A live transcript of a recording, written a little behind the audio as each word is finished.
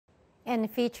And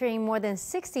featuring more than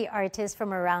 60 artists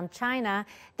from around China,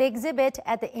 the exhibit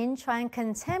at the Incheon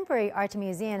Contemporary Art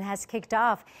Museum has kicked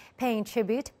off, paying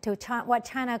tribute to what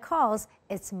China calls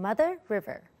its mother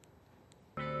river.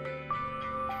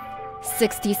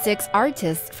 66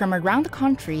 artists from around the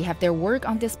country have their work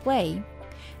on display.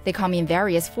 They come in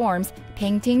various forms: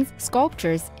 paintings,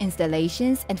 sculptures,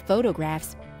 installations, and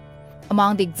photographs.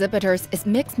 Among the exhibitors is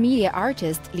mixed media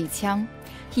artist Li Qiang.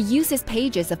 He uses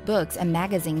pages of books and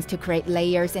magazines to create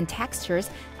layers and textures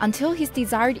until his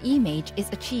desired image is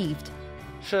achieved.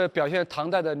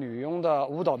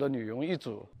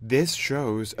 This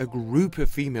shows a group of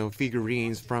female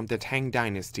figurines from the Tang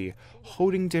Dynasty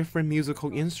holding different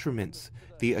musical instruments.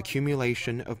 The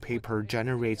accumulation of paper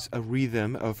generates a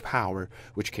rhythm of power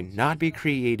which cannot be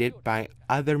created by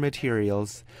other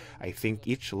materials. I think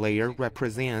each layer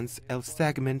represents a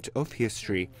segment of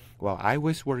history. While I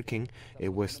was working,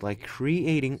 it was like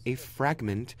creating a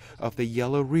fragment of the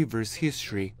Yellow River's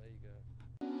history.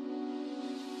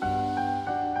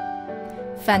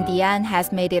 Fan Dian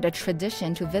has made it a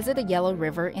tradition to visit the Yellow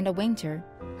River in the winter.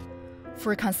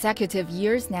 For consecutive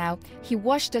years now, he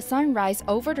watched the sunrise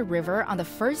over the river on the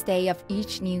first day of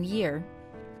each new year.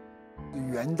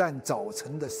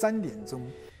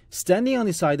 Standing on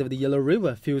the side of the Yellow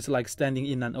River feels like standing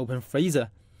in an open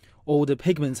freezer. All the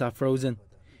pigments are frozen.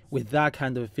 With that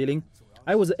kind of feeling,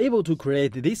 I was able to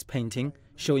create this painting,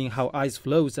 showing how ice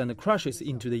flows and crushes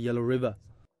into the Yellow River.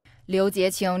 Liu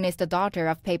Jieqiong is the daughter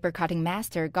of paper-cutting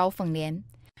master Gao Fenglian.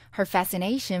 Her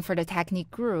fascination for the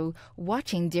technique grew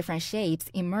watching different shapes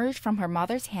emerge from her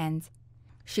mother's hands.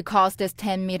 She calls this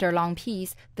 10-meter-long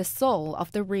piece the soul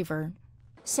of the river.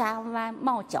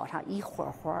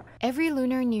 Every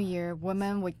Lunar New Year,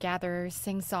 women would gather,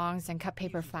 sing songs, and cut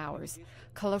paper flowers.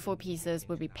 Colorful pieces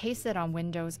would be pasted on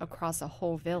windows across the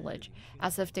whole village,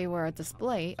 as if they were a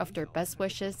display of their best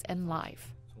wishes in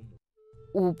life.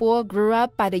 Wu Bo grew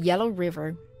up by the Yellow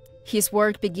River. His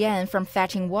work began from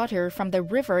fetching water from the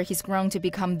river he's grown to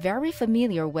become very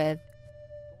familiar with.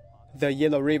 The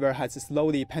Yellow River has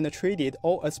slowly penetrated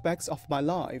all aspects of my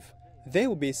life. There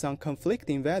will be some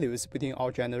conflicting values between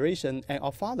our generation and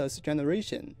our father's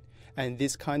generation, and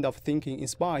this kind of thinking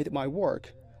inspired my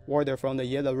work. Water from the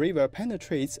Yellow River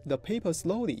penetrates the paper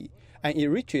slowly, and it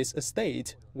reaches a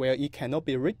state where it cannot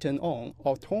be written on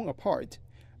or torn apart.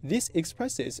 This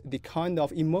expresses the kind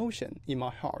of emotion in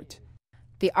my heart.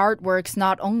 The artworks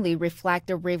not only reflect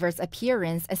the river's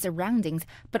appearance and surroundings,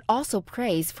 but also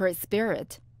praise for its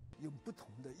spirit.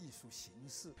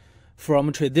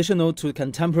 From traditional to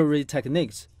contemporary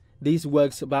techniques, these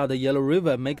works about the Yellow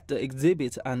River make the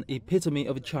exhibit an epitome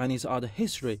of Chinese art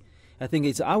history. I think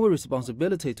it's our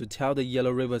responsibility to tell the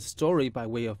Yellow River's story by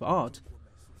way of art.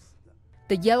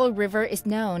 The Yellow River is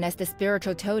known as the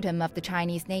spiritual totem of the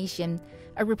Chinese nation,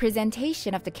 a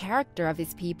representation of the character of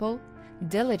its people,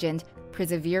 diligent,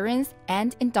 perseverance,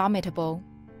 and indomitable.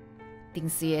 Ding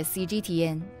Xie,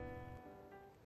 CGTN.